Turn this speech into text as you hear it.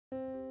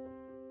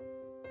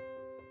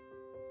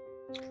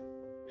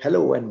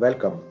Hello and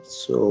welcome.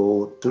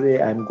 So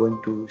today I'm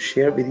going to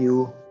share with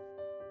you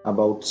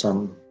about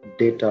some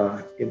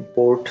data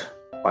import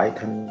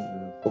Python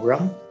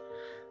program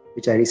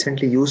which I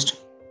recently used.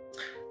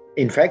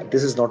 In fact,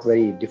 this is not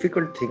very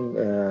difficult thing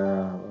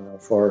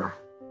for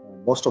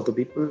most of the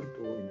people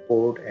to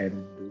import and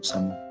do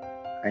some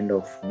kind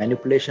of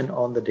manipulation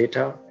on the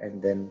data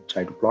and then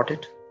try to plot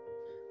it.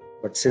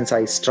 But since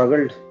I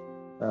struggled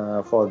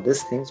for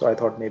this thing, so I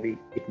thought maybe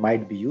it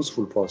might be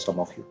useful for some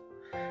of you.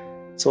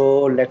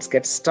 So let's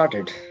get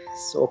started.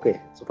 So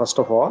first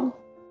of all,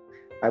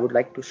 I would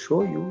like to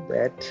show you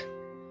that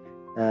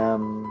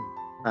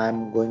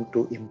I'm going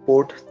to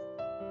import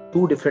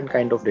two different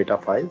kind of data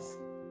files,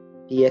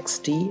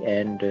 txt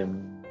and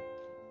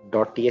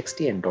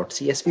 .txt and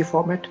 .csv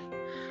format.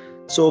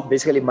 So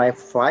basically my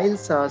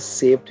files are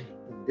saved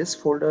in this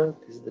folder.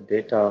 This is the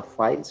data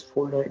files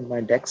folder in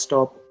my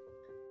desktop.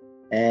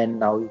 And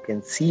now you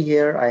can see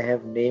here I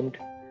have named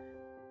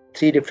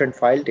three different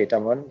files,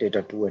 data1,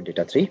 data2 and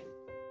data3.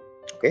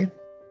 Okay.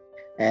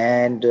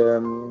 And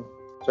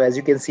so as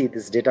you can see,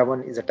 this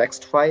data1 is a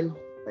text file.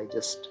 I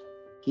just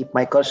keep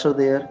my cursor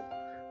there,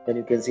 then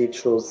you can see it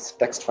shows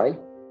text file,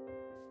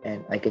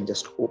 and I can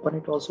just open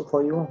it also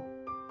for you.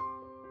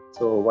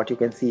 So what you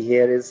can see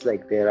here is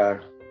like there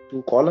are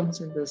two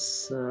columns in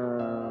this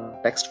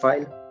text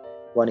file.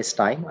 One is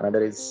time,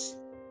 another is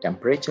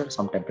temperature,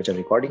 some temperature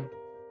recording.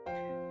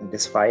 And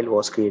this file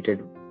was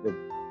created with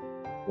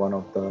one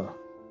of the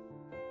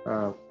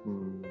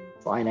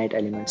finite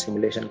element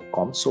simulation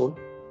console.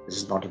 This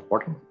is not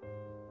important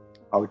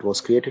how it was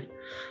created,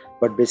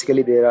 but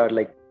basically there are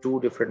like two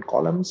different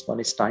columns. One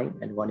is time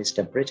and one is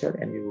temperature,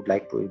 and we would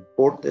like to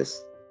import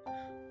this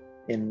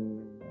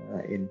in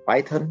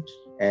Python,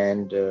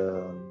 and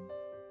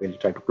we'll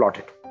try to plot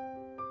it.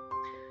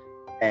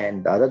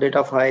 And the other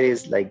data file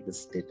is like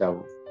this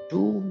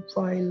data2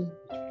 file,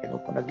 which we can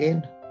open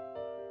again.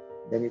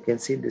 Then you can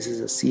see this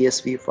is a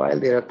CSV file.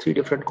 There are three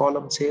different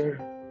columns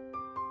here.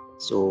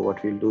 So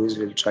what we'll do is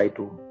we'll try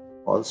to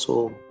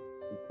also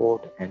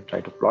import and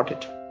try to plot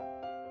it.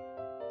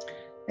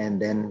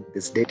 And then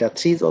this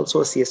data3 is also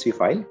a CSV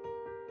file.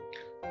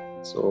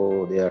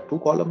 So there are two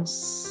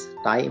columns,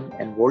 time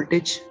and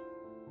voltage.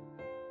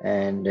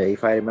 And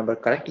if I remember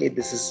correctly,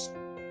 this is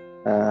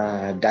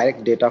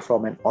direct data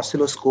from an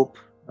oscilloscope,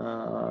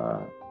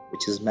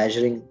 which is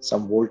measuring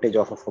some voltage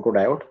of a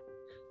photodiode.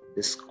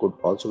 This could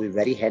also be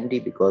very handy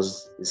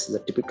because this is a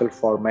typical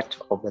format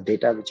of the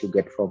data which you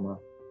get from a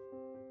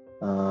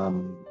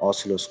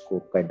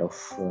oscilloscope kind of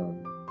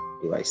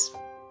device.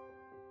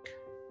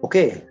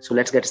 Okay, so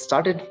let's get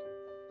started.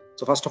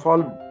 So first of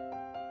all,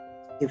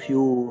 if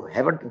you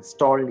haven't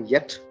installed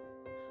yet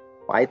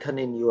Python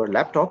in your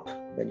laptop,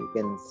 then you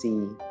can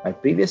see my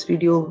previous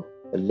video,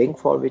 the link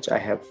for which I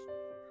have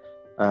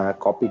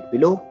copied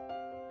below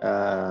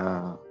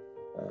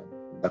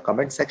the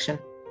comment section.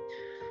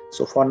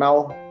 So for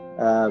now,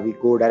 we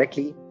go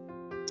directly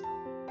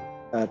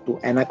to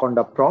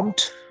Anaconda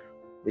prompt,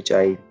 which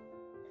I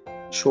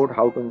showed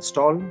how to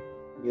install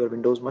your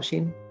Windows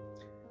machine.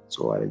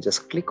 So I will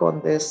just click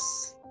on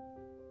this.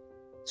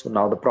 So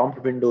now the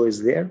prompt window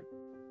is there.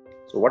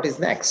 So what is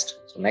next?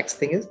 So next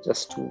thing is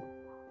just to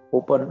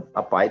open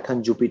a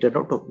Python Jupyter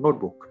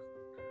notebook.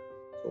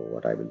 So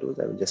what I will do is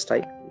I will just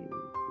type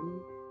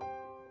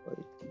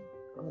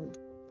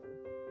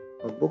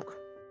notebook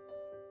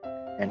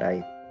and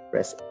I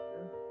press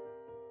enter.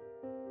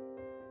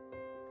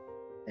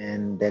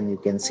 And then you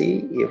can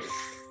see if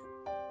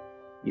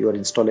your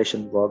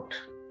installation worked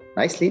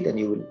nicely, then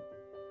you will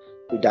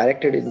be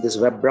directed in this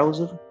web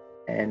browser,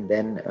 and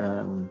then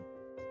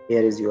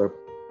here is your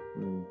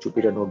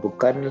Jupyter Notebook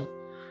kernel,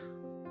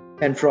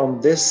 and from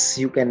this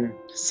you can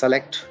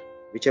select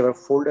whichever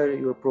folder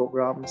your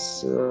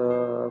programs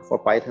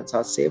for Python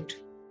are saved.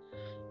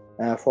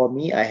 For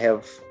me, I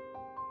have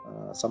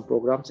some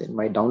programs in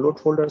my download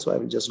folder, so I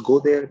will just go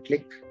there,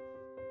 click,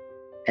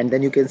 and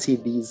then you can see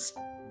these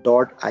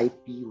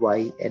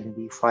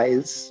 .ipynb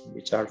files,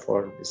 which are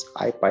for this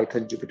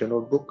IPython Jupyter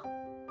Notebook.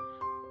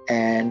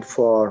 And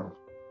for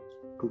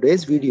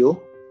today's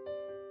video,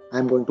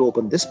 I'm going to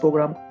open this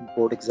program,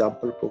 import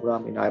example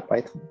program in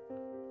IPython.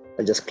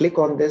 I'll just click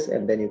on this,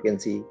 and then you can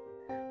see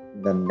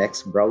the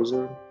next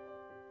browser.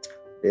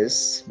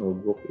 This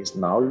notebook is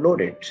now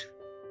loaded.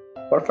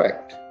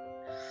 Perfect.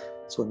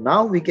 So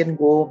now we can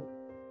go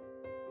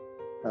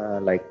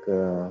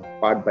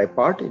part by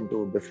part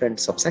into different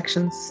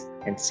subsections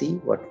and see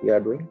what we are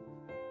doing.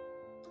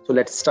 So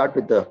let's start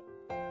with the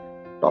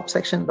top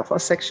section, the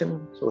first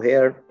section. So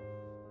here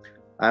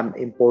I'm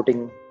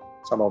importing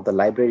some of the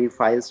library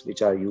files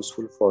which are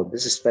useful for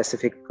this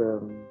specific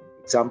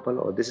example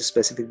or this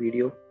specific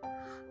video.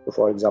 So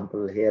for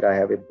example, here I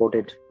have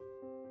imported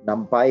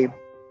NumPy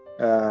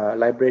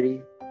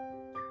library,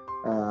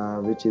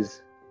 which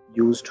is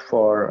used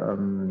for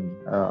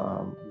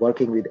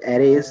working with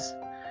arrays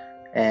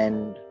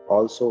and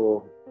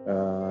also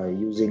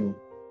using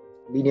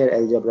linear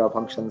algebra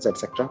functions,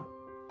 etc.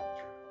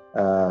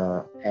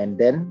 And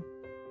then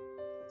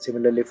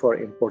similarly for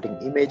importing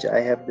image, I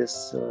have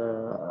this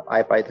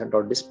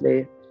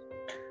IPython.display,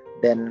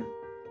 Then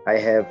I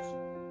have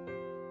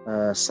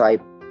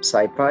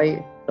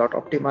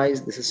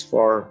scipy.optimize. This is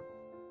for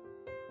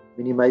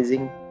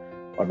minimizing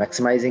or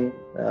maximizing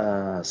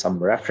some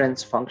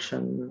reference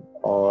function,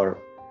 or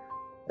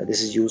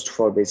this is used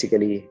for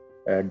basically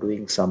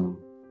doing some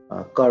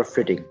curve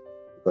fitting,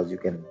 because you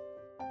can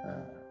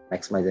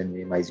maximize and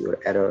minimize your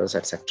errors,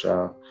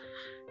 etc.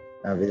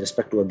 With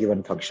respect to a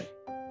given function.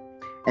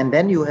 And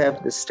then you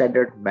have the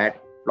standard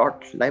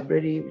matplot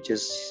library, which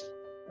is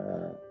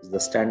the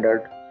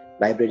standard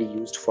library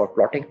used for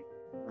plotting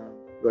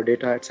your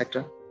data,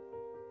 etc.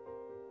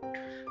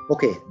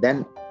 Okay,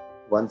 then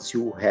once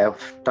you have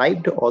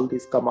typed all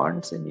these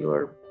commands in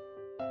your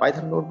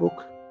Python notebook,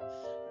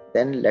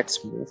 then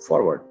let's move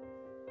forward.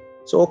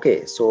 So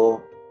okay,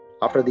 so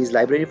after these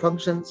library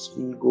functions,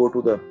 we go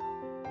to the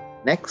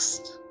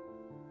next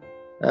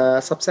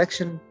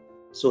subsection.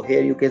 So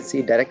here you can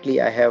see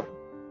directly I have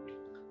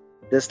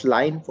this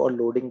line for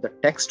loading the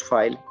text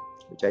file,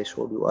 which I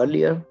showed you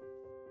earlier,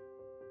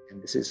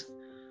 and this is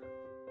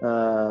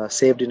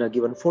saved in a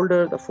given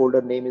folder. The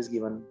folder name is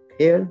given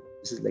here.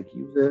 This is like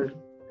user,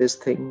 this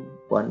thing,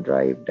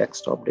 OneDrive,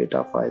 desktop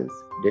data files,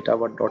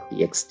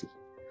 data1.txt. So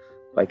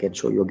I can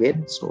show you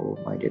again. So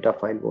my data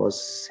file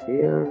was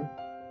here.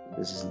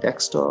 This is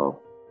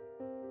desktop,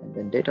 and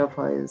then data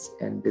files,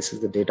 and this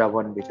is the data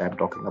one which I'm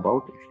talking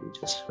about. If you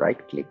just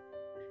right click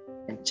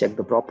and check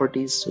the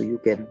properties, so you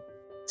can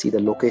see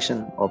the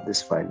location of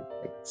this file,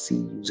 like C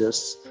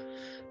users,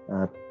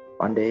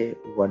 Pandey,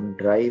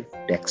 OneDrive,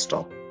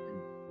 desktop,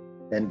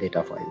 and then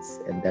data files,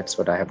 and that's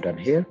what I have done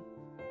here.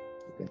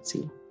 You can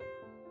see.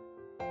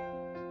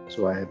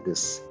 So I have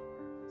this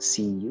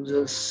C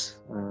users,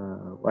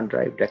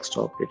 OneDrive,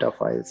 desktop, data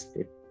files,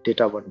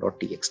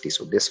 data1.txt.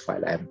 So this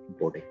file I am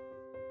importing.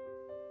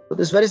 So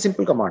this very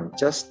simple command,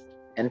 just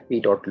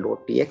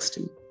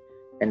np.load.txt,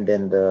 and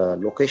then the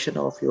location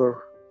of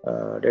your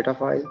data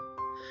file,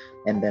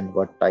 and then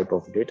what type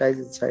of data is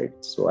inside.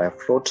 So I have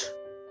float,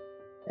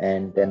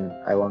 and then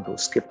I want to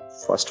skip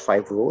first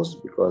 5 rows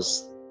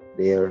because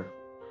there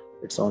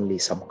it's only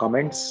some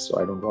comments, so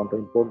I don't want to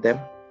import them.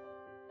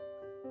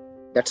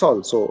 That's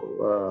all. So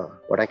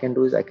what I can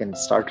do is I can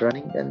start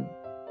running then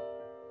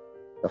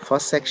the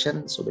first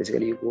section. So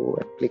basically you go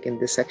and click in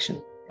this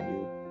section and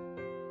you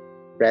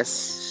press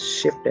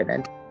shift and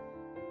enter,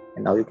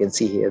 and now you can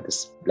see here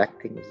this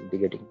black thing is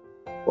indicating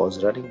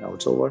was running. Now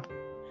it's over,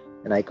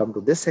 and I come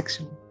to this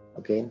section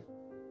again,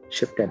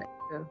 shift and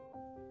enter.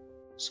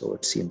 So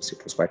it seems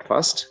it was quite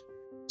fast.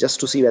 Just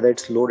to see whether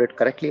it's loaded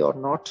correctly or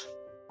not,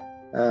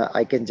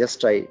 I can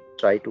just try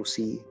to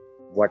see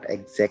what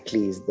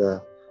exactly is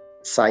the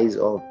size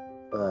of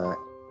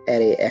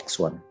array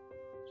x1.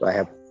 So I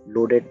have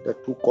loaded the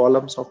 2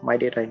 columns of my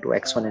data into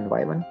x1 and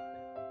y1.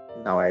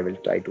 Now I will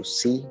try to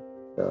see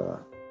the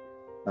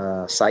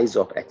size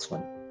of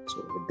x1. So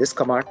with this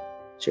command,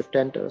 shift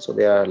enter, so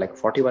there are like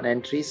 41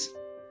 entries.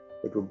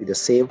 It would be the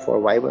same for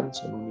y1,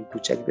 so no need to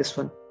check this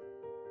one.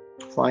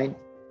 Fine.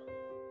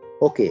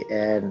 Okay,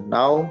 and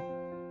now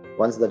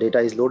once the data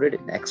is loaded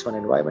in x1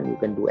 and y1, you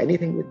can do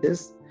anything with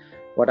this.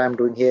 What I'm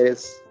doing here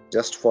is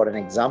just for an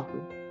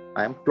example,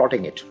 I am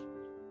plotting it.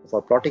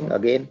 For plotting,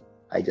 again,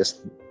 I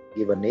just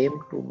give a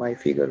name to my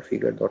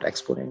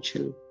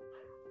figure.exponential,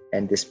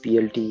 and this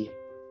plt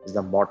is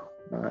the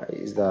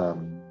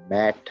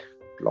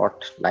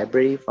matplot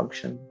library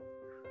function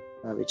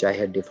which I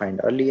had defined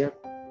earlier,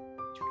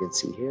 which you can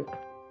see here.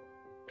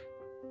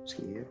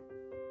 See here,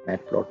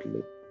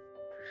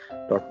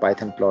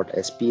 matplot.python plot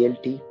as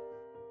plt.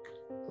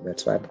 So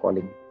that's why I'm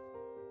calling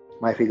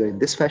my figure in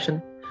this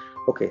fashion.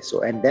 Okay,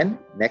 so and then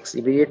next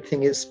immediate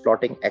thing is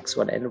plotting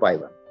x1 and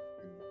y1.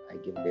 I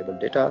give label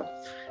data.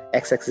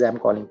 X-axis I'm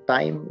calling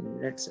time in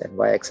minutes, and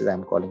y-axis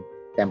I'm calling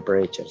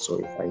temperature. So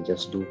if I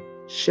just do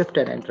shift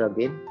and enter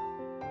again,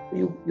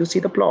 you see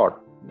the plot.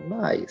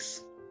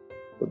 Nice.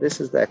 So this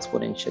is the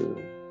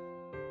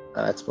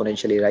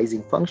exponentially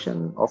rising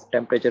function of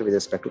temperature with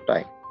respect to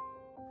time.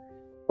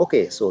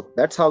 Okay, so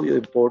that's how you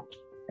import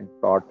and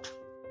plot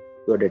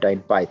your data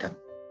in Python.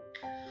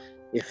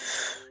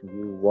 If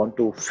you want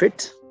to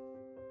fit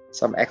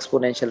some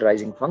exponential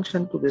rising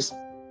function to this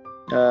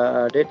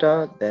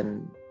data,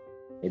 then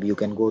maybe you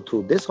can go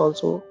through this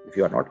also. If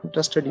you are not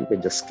interested, you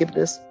can just skip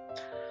this.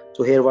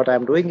 So here what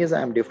I'm doing is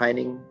I'm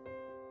defining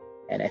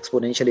an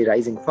exponentially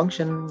rising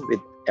function with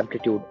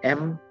amplitude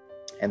m,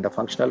 and the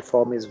functional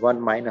form is 1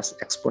 minus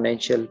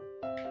exponential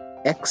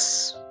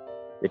x,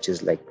 which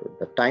is like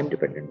the time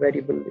dependent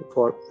variable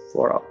for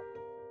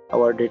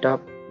our data,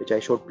 which I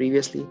showed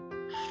previously,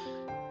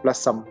 plus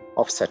some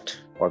offset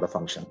for the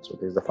function. So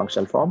this is the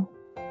functional form.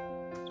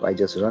 So I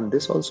just run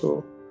this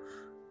also,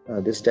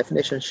 this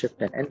definition,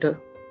 shift and enter.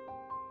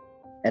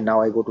 And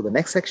now I go to the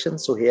next section.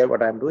 So here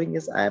what I'm doing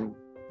is I'm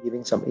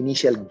giving some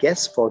initial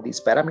guess for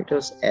these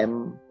parameters,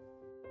 m,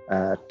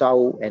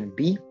 tau and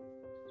b.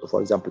 So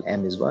for example,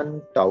 m is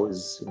 1, tau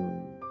is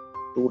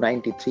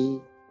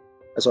 293,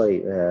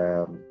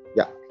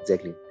 yeah,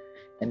 exactly,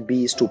 and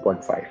b is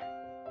 2.5.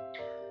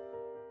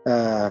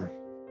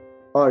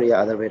 Or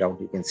yeah, other way around,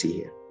 you can see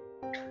here.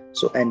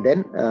 So and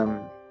then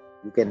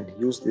you can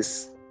use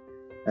this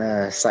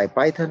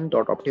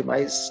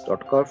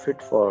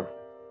scipython.optimize.curvefit for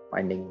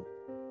finding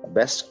the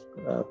best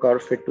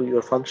curve fit to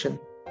your function.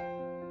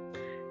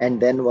 And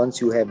then once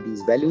you have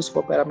these values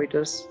for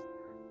parameters,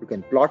 you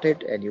can plot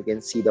it and you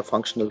can see the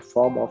functional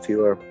form of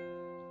your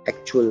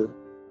actual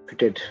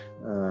fitted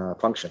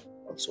function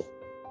also.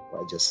 So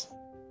I just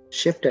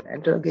shift and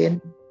enter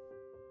again.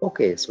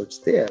 Okay, so it's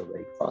there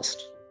very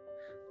fast.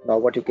 Now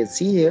what you can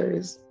see here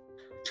is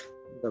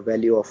the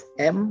value of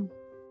M.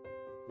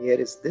 Here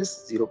is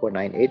this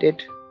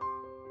 0.988.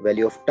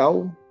 Value of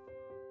tau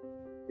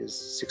is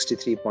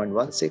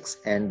 63.16,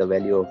 and the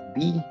value of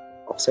B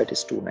offset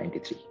is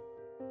 293.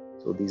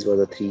 So these were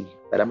the three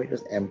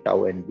parameters, M,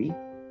 tau, and B.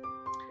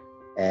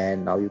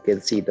 And now you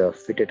can see the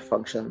fitted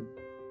function,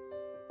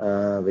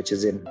 which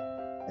is in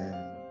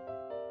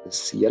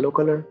this yellow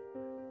color.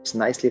 It's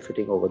nicely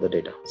fitting over the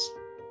data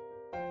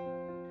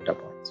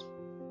points.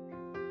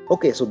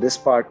 Okay, so this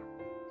part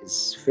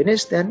is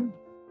finished. Then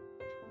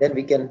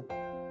we can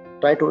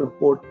try to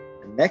import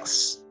the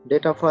next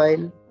data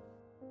file.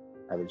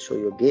 I will show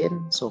you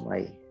again. So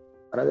my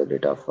another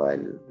data file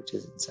which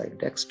is inside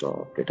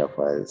desktop data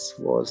files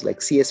was like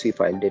CSV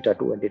file. Data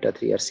 2 and data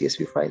 3 are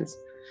CSV files.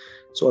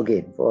 So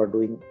again, for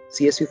doing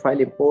CSV file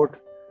import,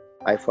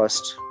 I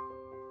first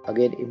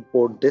again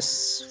import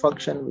this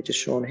function which is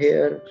shown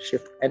here,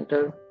 shift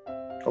enter.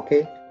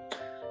 Okay,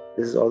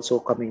 this is also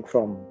coming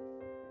from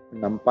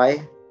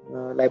NumPy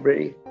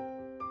library.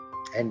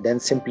 And then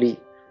simply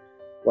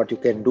what you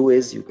can do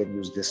is you can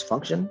use this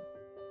function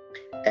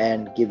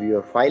and give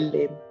your file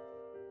name.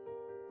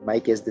 In my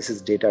case, this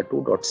is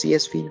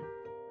data2.csv.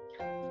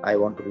 I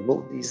want to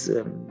remove these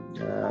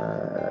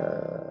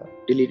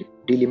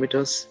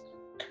delimiters,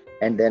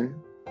 and then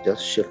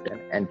just shift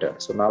and enter.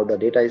 So now the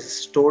data is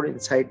stored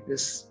inside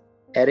this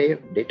array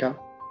data,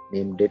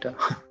 named data.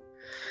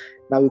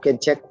 Now you can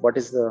check what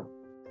is the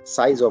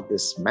size of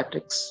this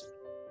matrix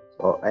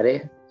or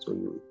array. So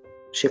you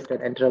shift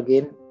and enter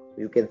again.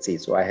 You can see,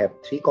 so I have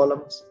 3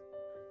 columns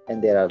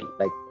and there are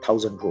like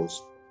 1,000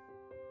 rows.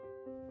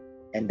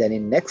 And then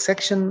in next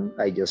section,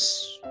 I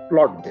just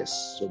plot this.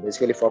 So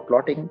basically for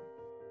plotting,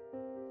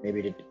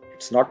 maybe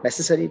it's not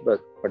necessary, but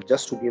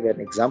just to give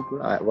an example,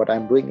 what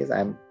I'm doing is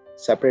I'm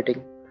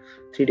separating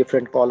 3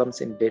 different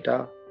columns in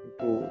data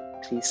into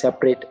 3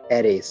 separate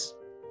arrays.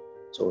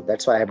 So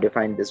that's why I have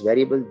defined this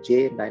variable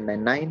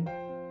J999,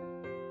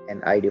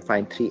 and I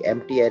define 3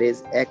 empty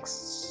arrays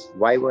X,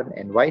 Y1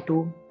 and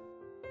Y2.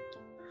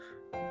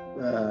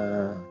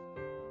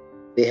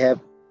 They have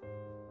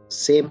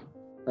same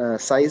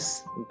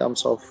size in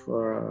terms of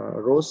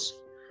rows,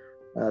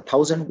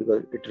 1,000,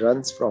 because it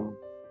runs from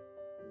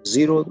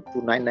 0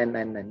 to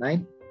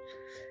 99999.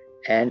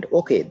 And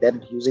okay,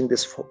 then using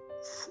this for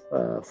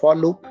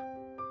loop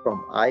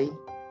from I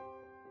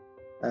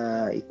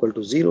equal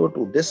to 0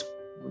 to this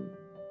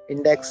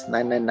index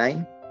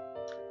 999,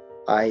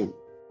 I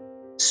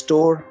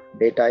store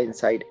data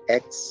inside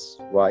X,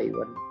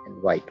 Y1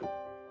 and Y2.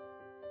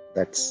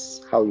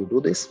 That's how you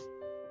do this.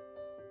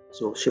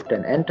 So shift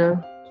and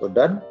enter. So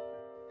done.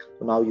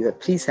 So now you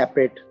have 3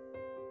 separate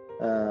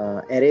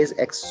arrays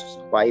X,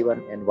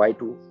 Y1 and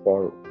Y2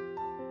 for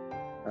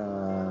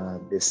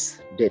this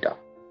data.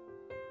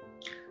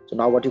 So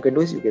now what you can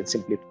do is you can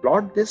simply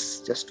plot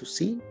this just to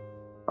see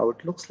how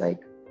it looks like.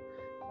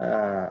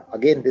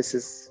 Again, this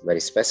is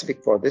very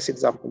specific for this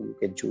example. You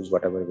can choose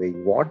whatever way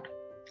you want.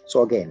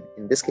 So again,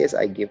 in this case,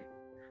 I give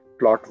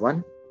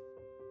plot1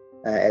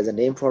 as a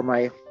name for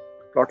my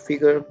plot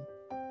figure,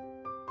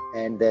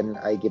 and then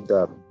I give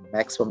the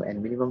maximum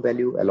and minimum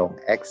value along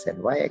X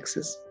and Y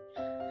axis,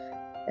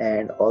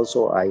 and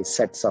also I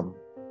set some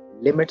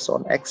limits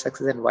on X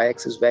axis and Y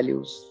axis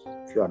values.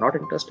 If you are not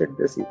interested in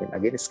this, you can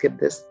again skip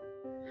this,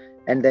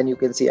 and then you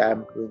can see I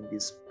am doing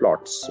these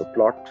plots. So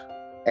plot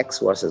X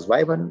versus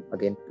Y1,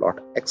 again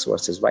plot X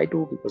versus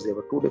Y2, because there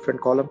were 2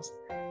 different columns,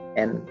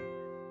 and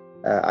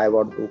I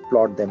want to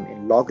plot them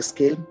in log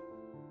scale.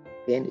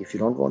 Again, if you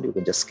don't want, you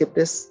can just skip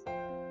this,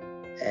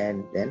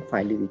 and then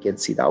finally we can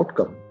see the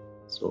outcome.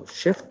 So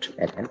shift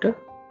and enter.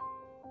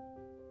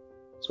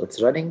 So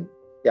it's running.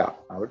 Yeah,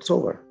 now it's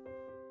over.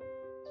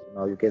 So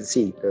now you can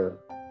see the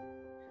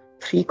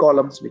 3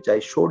 columns which I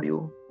showed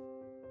you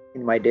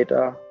in my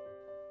data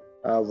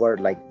were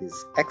like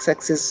this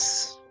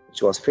x-axis,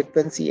 which was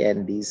frequency,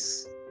 and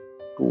these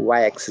 2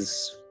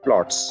 y-axis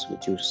plots,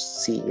 which you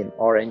see in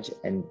orange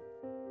and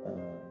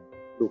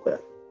blue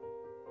color.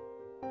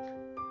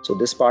 So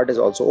this part is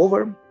also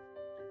over.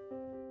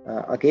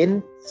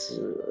 Again,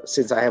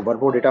 since I have one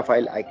more data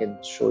file, I can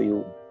show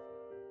you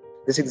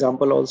this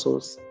example also.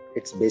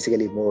 It's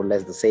basically more or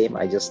less the same.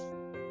 I just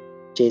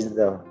changed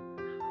the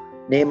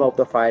name of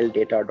the file,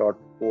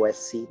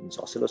 data.osc, means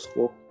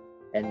oscilloscope,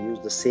 and use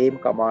the same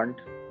command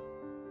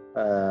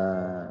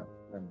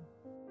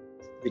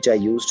which I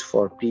used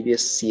for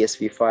previous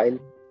CSV file.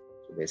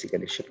 So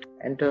basically shift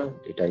enter,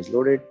 data is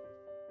loaded.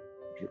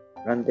 If you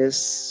run this,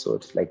 so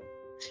it's like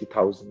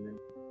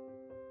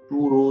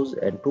 3002 rows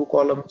and 2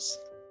 columns.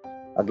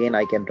 Again,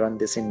 I can run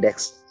this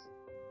index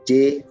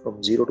J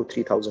from 0 to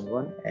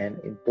 3001 and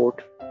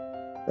import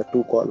the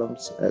two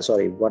columns, that's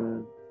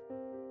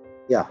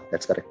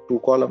correct, two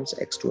columns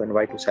x2 and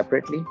y2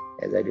 separately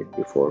as I did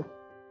before.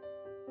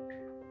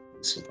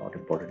 This is not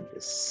important,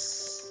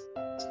 this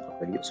is not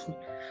very useful,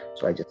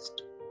 so I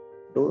just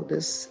do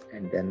this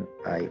and then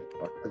I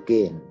plot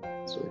again.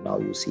 So now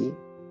you see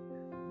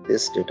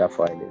this data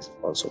file is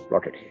also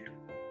plotted here.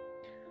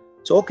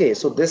 So okay,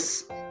 so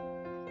this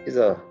is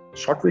a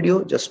short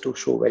video just to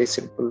show very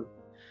simple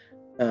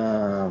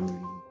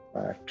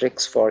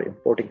tricks for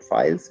importing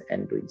files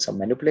and doing some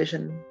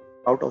manipulation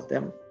out of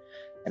them.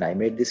 And I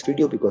made this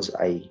video because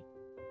I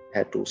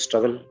had to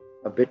struggle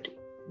a bit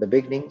in the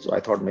beginning, so I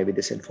thought maybe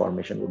this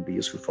information would be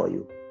useful for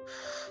you.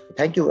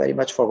 Thank you very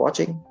much for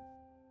watching.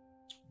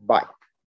 Bye.